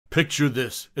Picture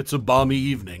this, it's a balmy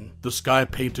evening, the sky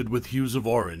painted with hues of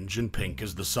orange and pink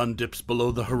as the sun dips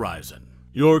below the horizon.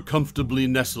 You're comfortably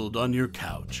nestled on your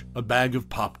couch, a bag of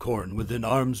popcorn within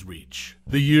arm's reach.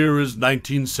 The year is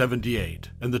 1978,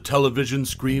 and the television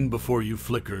screen before you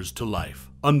flickers to life,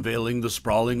 unveiling the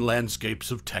sprawling landscapes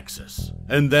of Texas.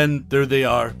 And then, there they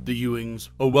are, the Ewings,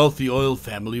 a wealthy oil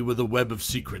family with a web of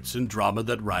secrets and drama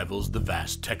that rivals the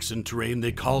vast Texan terrain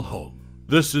they call home.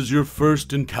 This is your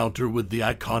first encounter with the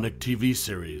iconic TV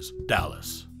series,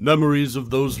 Dallas. Memories of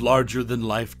those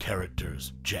larger-than-life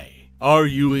characters, J.R.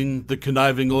 Ewing, the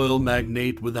conniving oil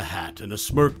magnate with a hat and a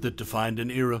smirk that defined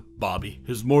an era, Bobby,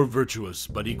 his more virtuous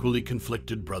but equally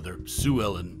conflicted brother, Sue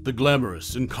Ellen, the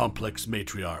glamorous and complex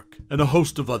matriarch, and a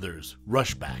host of others,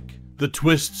 rush back. The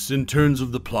twists and turns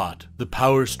of the plot, the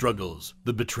power struggles,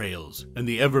 the betrayals, and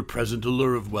the ever-present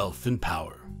allure of wealth and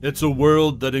power. It's a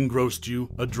world that engrossed you,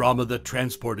 a drama that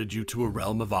transported you to a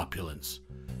realm of opulence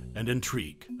and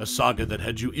intrigue, a saga that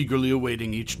had you eagerly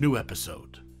awaiting each new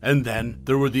episode. And then,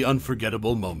 there were the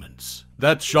unforgettable moments.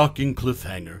 That shocking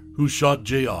cliffhanger, who shot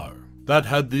JR? That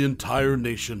had the entire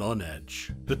nation on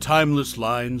edge. The timeless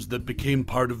lines that became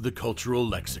part of the cultural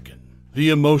lexicon.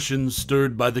 The emotions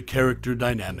stirred by the character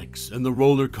dynamics and the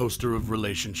roller coaster of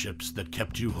relationships that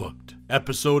kept you hooked,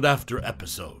 episode after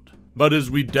episode. But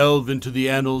as we delve into the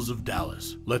annals of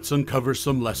Dallas, let's uncover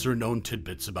some lesser-known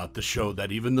tidbits about the show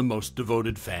that even the most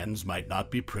devoted fans might not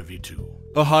be privy to.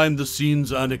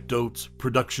 Behind-the-scenes anecdotes,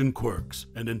 production quirks,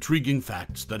 and intriguing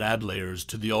facts that add layers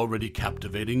to the already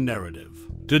captivating narrative.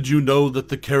 Did you know that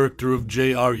the character of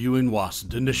J.R. Ewing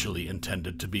wasn't initially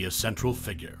intended to be a central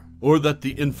figure? Or that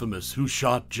the infamous Who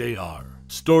Shot J.R.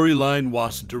 storyline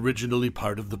wasn't originally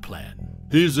part of the plan?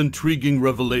 These intriguing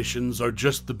revelations are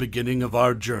just the beginning of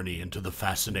our journey into the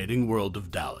fascinating world of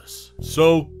Dallas.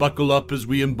 So, buckle up as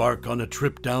we embark on a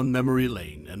trip down memory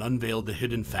lane and unveil the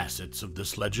hidden facets of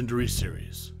this legendary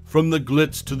series. From the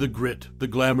glitz to the grit, the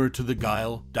glamour to the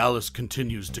guile, Dallas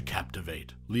continues to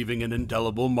captivate, leaving an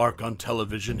indelible mark on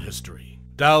television history.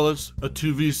 Dallas, a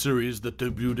TV series that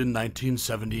debuted in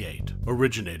 1978,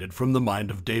 originated from the mind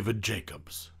of David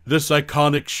Jacobs. This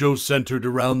iconic show centered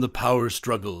around the power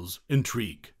struggles,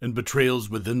 intrigue, and betrayals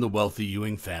within the wealthy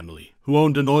Ewing family, who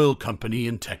owned an oil company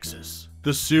in Texas.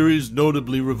 The series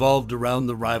notably revolved around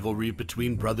the rivalry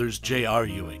between brothers J.R.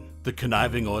 Ewing, the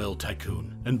conniving oil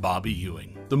tycoon, and Bobby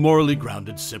Ewing, the morally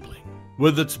grounded sibling.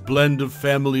 With its blend of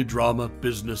family drama,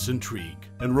 business intrigue,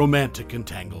 and romantic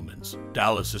entanglements,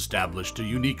 Dallas established a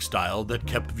unique style that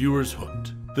kept viewers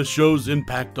hooked. The show's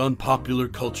impact on popular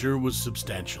culture was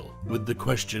substantial, with the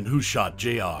question Who Shot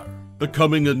JR?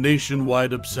 Becoming a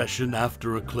nationwide obsession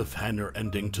after a cliffhanger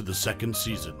ending to the second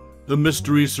season. The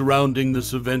mystery surrounding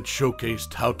this event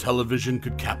showcased how television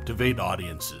could captivate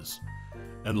audiences,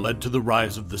 and led to the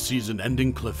rise of the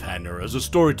season-ending cliffhanger as a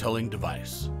storytelling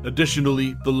device.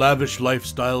 Additionally, the lavish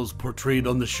lifestyles portrayed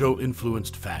on the show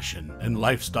influenced fashion and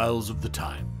lifestyles of the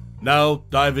time. Now,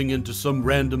 diving into some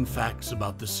random facts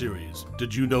about the series,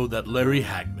 did you know that Larry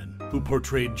Hagman, who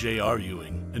portrayed J.R.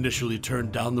 Ewing, initially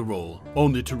turned down the role,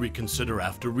 only to reconsider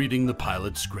after reading the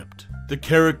pilot script? The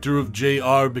character of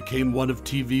J.R. became one of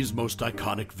TV's most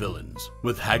iconic villains,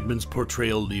 with Hagman's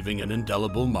portrayal leaving an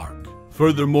indelible mark.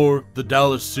 Furthermore, the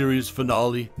Dallas series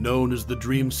finale, known as the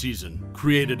Dream Season,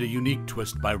 created a unique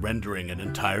twist by rendering an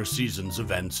entire season's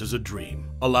events as a dream,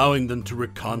 allowing them to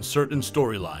recon certain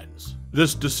storylines.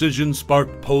 This decision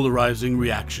sparked polarizing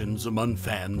reactions among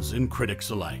fans and critics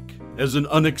alike. As an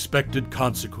unexpected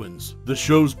consequence, the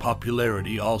show's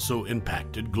popularity also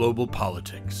impacted global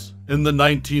politics. In the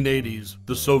 1980s,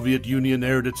 the Soviet Union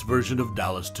aired its version of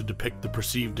Dallas to depict the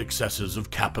perceived excesses of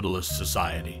capitalist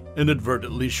society,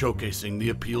 inadvertently showcasing the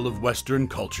appeal of Western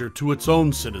culture to its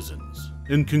own citizens.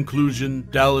 In conclusion,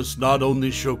 Dallas not only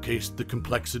showcased the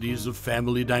complexities of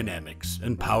family dynamics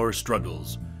and power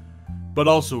struggles, but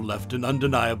also left an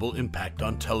undeniable impact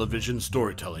on television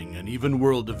storytelling and even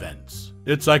world events.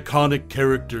 Its iconic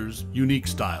characters, unique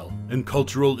style, and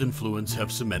cultural influence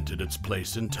have cemented its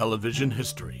place in television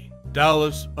history.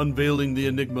 Dallas, unveiling the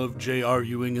enigma of J.R.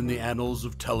 Ewing in the annals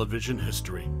of television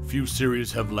history. Few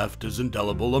series have left as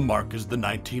indelible a mark as the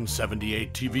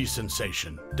 1978 TV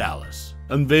sensation, Dallas.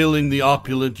 Unveiling the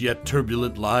opulent yet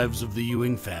turbulent lives of the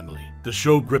Ewing family, the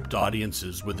show gripped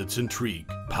audiences with its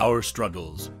intrigue, power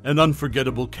struggles, and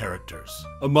unforgettable characters.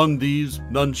 Among these,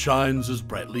 none shines as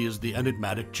brightly as the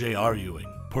enigmatic J.R. Ewing,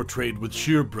 portrayed with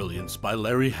sheer brilliance by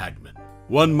Larry Hagman.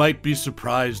 One might be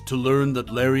surprised to learn that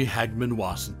Larry Hagman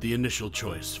wasn't the initial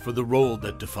choice for the role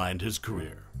that defined his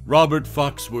career. Robert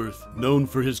Foxworth, known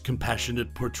for his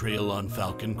compassionate portrayal on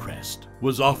Falcon Crest,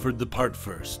 was offered the part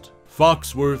first.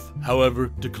 Foxworth,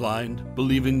 however, declined,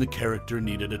 believing the character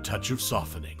needed a touch of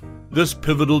softening. This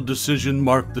pivotal decision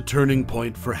marked the turning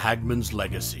point for Hagman's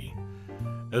legacy,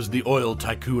 as the oil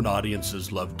tycoon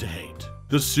audiences loved to hate.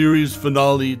 The series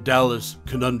finale, Dallas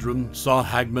Conundrum, saw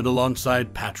Hagman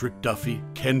alongside Patrick Duffy,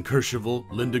 Ken Kercheval,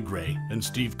 Linda Gray, and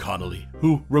Steve Connolly,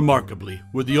 who, remarkably,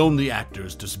 were the only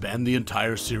actors to span the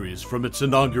entire series from its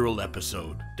inaugural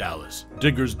episode, Dallas,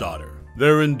 Digger's Daughter.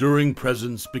 Their enduring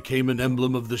presence became an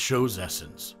emblem of the show's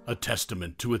essence, a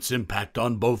testament to its impact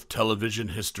on both television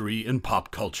history and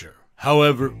pop culture.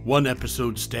 However, one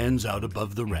episode stands out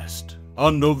above the rest.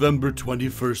 On November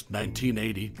 21st,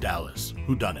 1980, Dallas,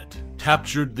 Whodunit,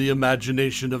 captured the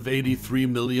imagination of 83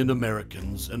 million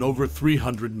Americans and over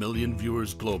 300 million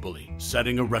viewers globally,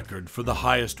 setting a record for the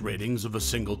highest ratings of a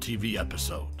single TV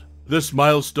episode. This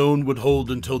milestone would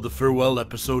hold until the farewell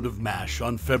episode of MASH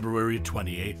on February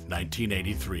 28,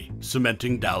 1983,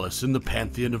 cementing Dallas in the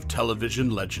pantheon of television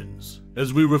legends.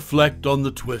 As we reflect on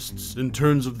the twists and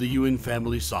turns of the Ewing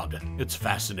family saga, it's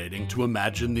fascinating to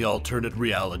imagine the alternate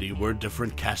reality where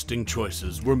different casting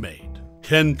choices were made.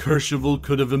 Ken Kercheval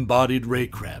could have embodied Ray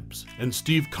Krebbs, and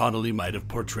Steve Connolly might have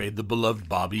portrayed the beloved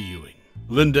Bobby Ewing.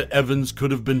 Linda Evans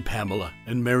could have been Pamela,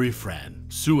 and Mary Fran,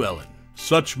 Sue Ellen.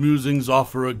 Such musings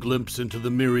offer a glimpse into the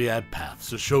myriad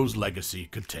paths a show's legacy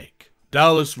could take.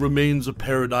 Dallas remains a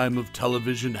paradigm of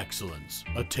television excellence,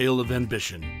 a tale of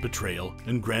ambition, betrayal,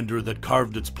 and grandeur that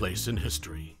carved its place in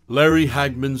history. Larry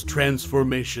Hagman's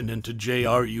transformation into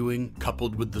J.R. Ewing,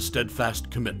 coupled with the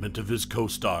steadfast commitment of his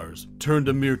co-stars, turned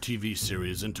a mere TV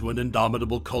series into an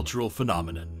indomitable cultural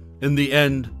phenomenon. In the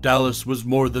end, Dallas was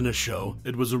more than a show,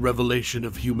 it was a revelation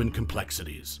of human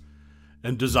complexities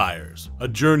and desires, a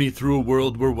journey through a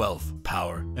world where wealth,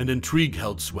 power, and intrigue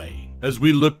held sway. As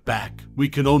we look back, we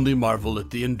can only marvel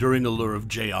at the enduring allure of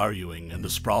J.R. Ewing and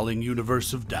the sprawling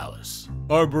universe of Dallas.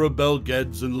 Barbara Bel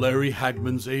Geddes and Larry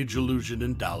Hagman's age illusion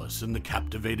in Dallas in the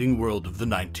captivating world of the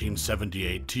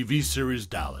 1978 TV series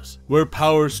Dallas, where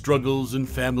power struggles and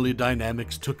family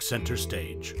dynamics took center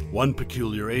stage. One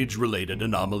peculiar age-related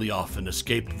anomaly often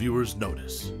escaped viewers'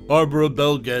 notice. Barbara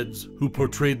Bel Geddes, who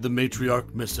portrayed the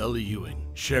matriarch Miss Ellie Ewing,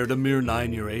 shared a mere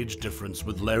 9-year age difference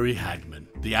with Larry Hagman,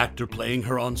 the actor playing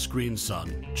her on-screen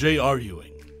son, J.R.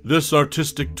 Ewing. This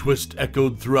artistic twist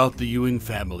echoed throughout the Ewing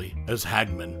family, as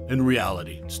Hagman, in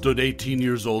reality, stood 18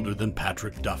 years older than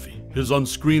Patrick Duffy, his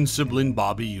on-screen sibling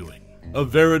Bobby Ewing. A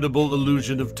veritable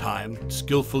illusion of time,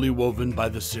 skillfully woven by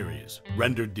the series,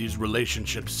 rendered these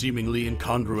relationships seemingly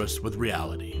incongruous with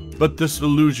reality. But this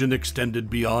illusion extended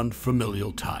beyond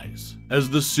familial ties. As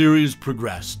the series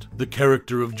progressed, the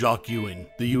character of Jock Ewing,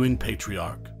 the Ewing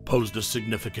patriarch, posed a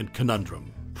significant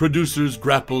conundrum. Producers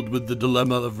grappled with the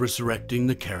dilemma of resurrecting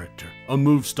the character, a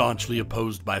move staunchly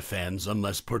opposed by fans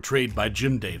unless portrayed by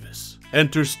Jim Davis.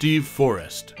 Enter Steve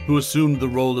Forrest, who assumed the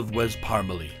role of Wes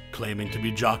Parmalee, claiming to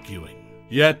be Jock Ewing.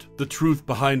 Yet, the truth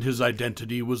behind his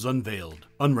identity was unveiled,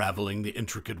 unraveling the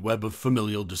intricate web of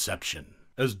familial deception.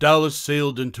 As Dallas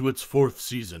sailed into its 4th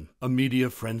season, a media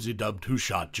frenzy dubbed Who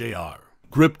Shot JR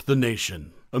gripped the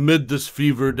nation. Amid this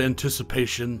fevered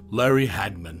anticipation, Larry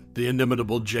Hagman, the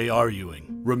inimitable J.R.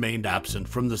 Ewing, remained absent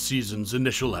from the season's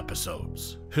initial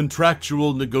episodes.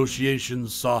 Contractual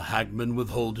negotiations saw Hagman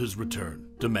withhold his return,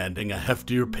 demanding a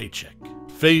heftier paycheck.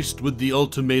 Faced with the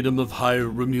ultimatum of higher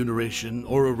remuneration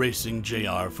or erasing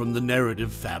J.R. from the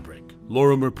narrative fabric,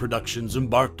 Lorimer Productions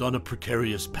embarked on a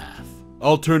precarious path.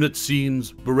 Alternate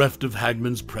scenes, bereft of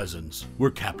Hagman's presence,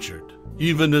 were captured.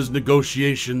 Even as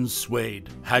negotiations swayed,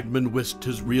 Hagman whisked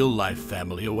his real-life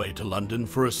family away to London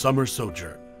for a summer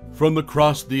sojourn. From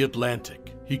across the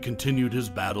Atlantic, he continued his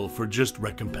battle for just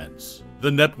recompense.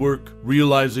 The network,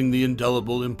 realizing the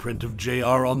indelible imprint of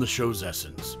JR on the show's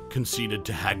essence, conceded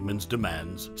to Hagman's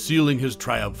demands, sealing his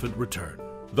triumphant return.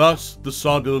 Thus, the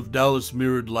saga of Dallas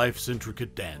mirrored life's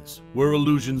intricate dance, where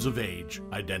illusions of age,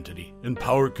 identity, and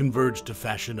power converged to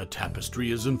fashion a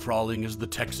tapestry as enthralling as the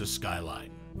Texas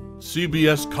skyline.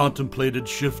 CBS contemplated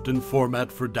shift in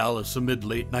format for Dallas amid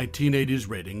late 1980s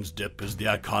ratings dip as the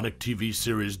iconic TV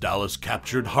series Dallas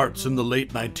captured hearts in the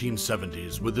late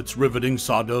 1970s with its riveting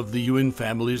saga of the Ewing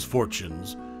family's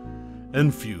fortunes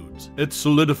and feuds. It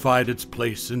solidified its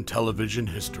place in television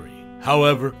history.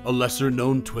 However, a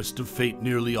lesser-known twist of fate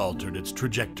nearly altered its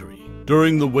trajectory.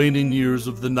 During the waning years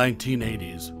of the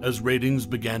 1980s, as ratings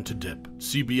began to dip,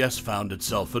 CBS found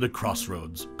itself at a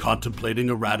crossroads, contemplating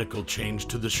a radical change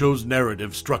to the show's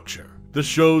narrative structure. The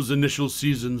show's initial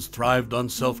seasons thrived on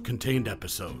self-contained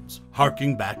episodes,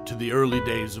 harking back to the early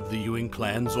days of the Ewing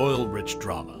clan's oil-rich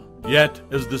drama. Yet,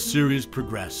 as the series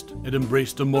progressed, it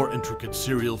embraced a more intricate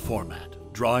serial format.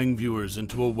 drawing viewers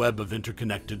into a web of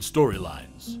interconnected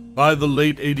storylines. By the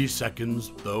late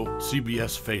 82nds, though,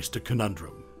 CBS faced a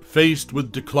conundrum. Faced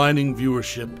with declining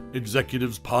viewership,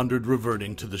 executives pondered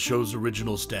reverting to the show's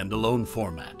original standalone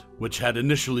format, which had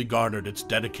initially garnered its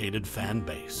dedicated fan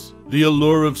base. The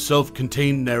allure of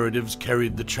self-contained narratives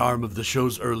carried the charm of the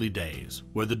show's early days,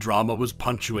 where the drama was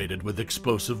punctuated with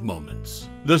explosive moments.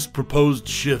 This proposed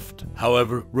shift,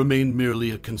 however, remained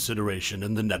merely a consideration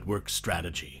in the network's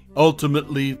strategy.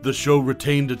 Ultimately, the show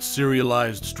retained its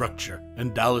serialized structure,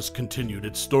 and Dallas continued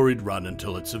its storied run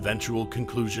until its eventual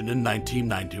conclusion in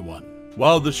 1991.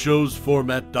 While the show's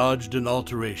format dodged an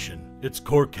alteration, its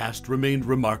core cast remained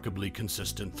remarkably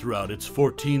consistent throughout its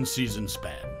 14-season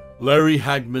span. Larry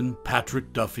Hagman,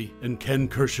 Patrick Duffy, and Ken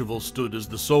Kercheval stood as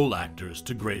the sole actors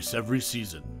to grace every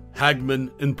season. Hagman,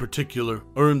 in particular,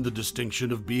 earned the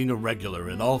distinction of being a regular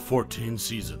in all 14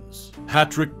 seasons.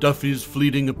 Patrick Duffy's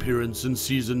fleeting appearance in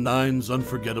Season 9's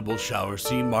unforgettable shower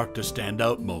scene marked a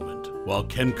standout moment, while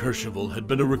Ken Kercheval had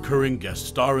been a recurring guest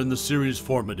star in the series'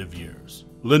 formative years.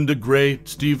 Linda Gray,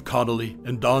 Steve Kanaly,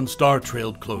 and Dawn Starr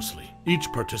trailed closely, each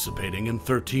participating in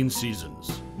 13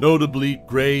 seasons. Notably,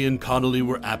 Gray and Kanaly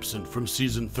were absent from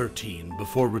Season 13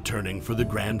 before returning for the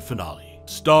grand finale.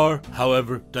 Starr,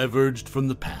 however, diverged from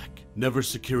the pack, never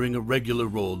securing a regular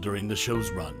role during the show's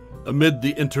run. Amid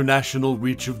the international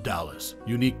reach of Dallas,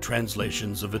 unique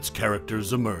translations of its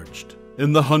characters emerged.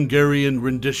 In the Hungarian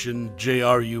rendition,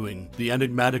 J.R. Ewing, the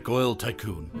enigmatic oil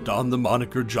tycoon, donned the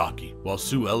moniker Jockey, while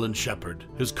Sue Ellen Shepard,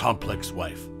 his complex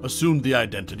wife, assumed the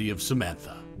identity of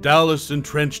Samantha. Dallas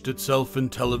entrenched itself in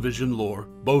television lore,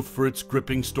 both for its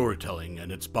gripping storytelling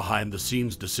and its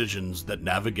behind-the-scenes decisions that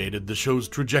navigated the show's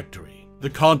trajectory. The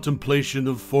contemplation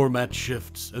of format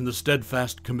shifts and the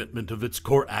steadfast commitment of its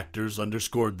core actors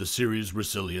underscored the series'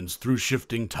 resilience through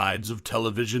shifting tides of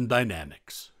television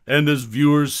dynamics. And as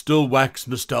viewers still wax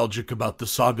nostalgic about the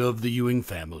saga of the Ewing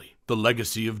family, the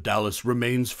legacy of Dallas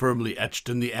remains firmly etched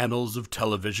in the annals of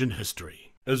television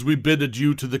history. As we bid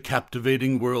adieu to the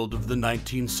captivating world of the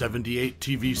 1978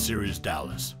 TV series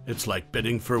Dallas, it's like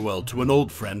bidding farewell to an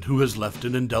old friend who has left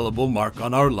an indelible mark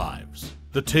on our lives.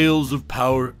 The tales of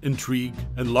power, intrigue,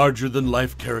 and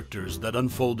larger-than-life characters that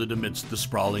unfolded amidst the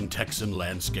sprawling Texan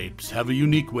landscapes have a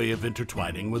unique way of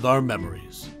intertwining with our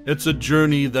memories. It's a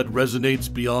journey that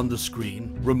resonates beyond the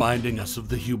screen, reminding us of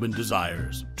the human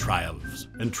desires, triumphs,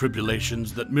 and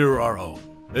tribulations that mirror our own.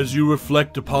 As you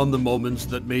reflect upon the moments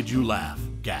that made you laugh,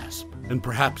 gasp, and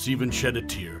perhaps even shed a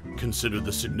tear, consider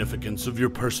the significance of your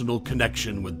personal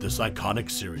connection with this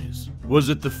iconic series. Was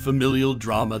it the familial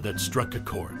drama that struck a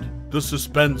chord? The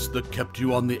suspense that kept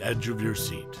you on the edge of your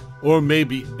seat? Or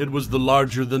maybe it was the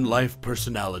larger-than-life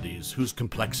personalities whose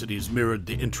complexities mirrored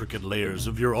the intricate layers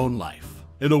of your own life?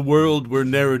 In a world where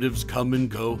narratives come and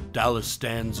go, Dallas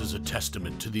stands as a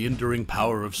testament to the enduring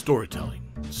power of storytelling.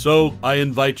 So, I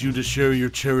invite you to share your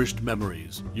cherished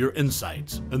memories, your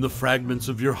insights, and the fragments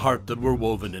of your heart that were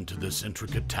woven into this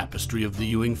intricate tapestry of the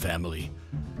Ewing family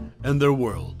and their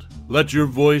world. Let your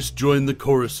voice join the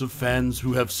chorus of fans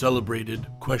who have celebrated,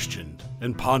 questioned,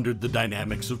 and pondered the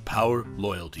dynamics of power,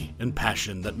 loyalty, and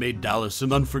passion that made Dallas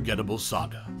an unforgettable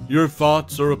saga. Your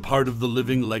thoughts are a part of the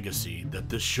living legacy that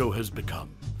this show has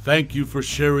become. Thank you for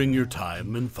sharing your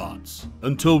time and thoughts.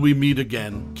 Until we meet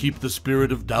again, keep the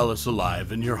spirit of Dallas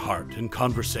alive in your heart and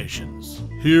conversations.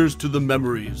 Here's to the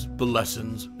memories, the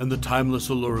lessons, and the timeless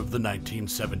allure of the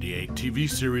 1978 TV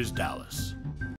series Dallas.